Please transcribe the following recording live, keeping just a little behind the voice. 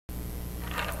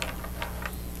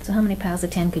So how many piles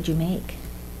of 10 could you make?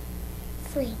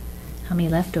 3, How many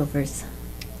leftovers?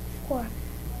 4,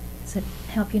 Does it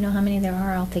help you know how many there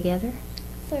are altogether?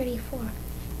 34.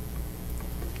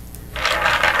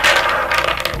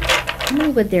 How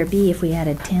many would there be if we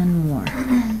added 10 more?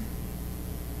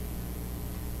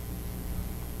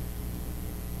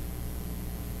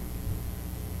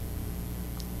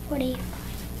 45.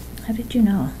 How did you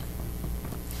know?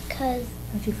 Cause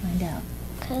How'd you find out?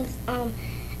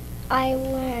 I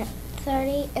went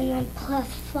 30 and then plus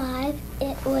 5,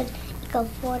 it would equal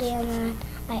 40, and then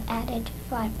I added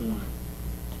 5 more.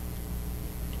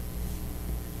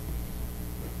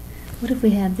 What if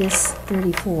we had this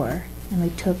 34 and we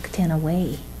took 10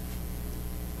 away?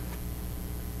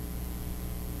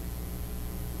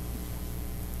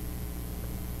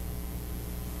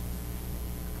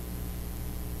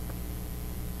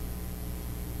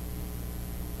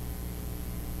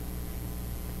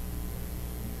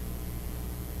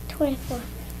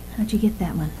 How'd you get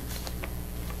that one?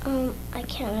 I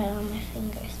counted on my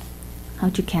fingers.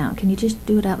 How'd you count? Can you just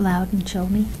do it out loud and show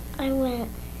me? I went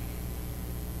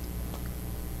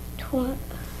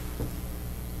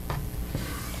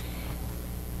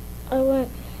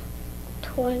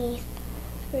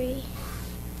 23,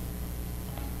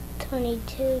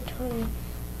 22, 21,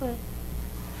 and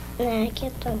then I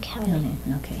kept on counting.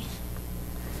 Okay.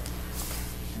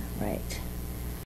 Right.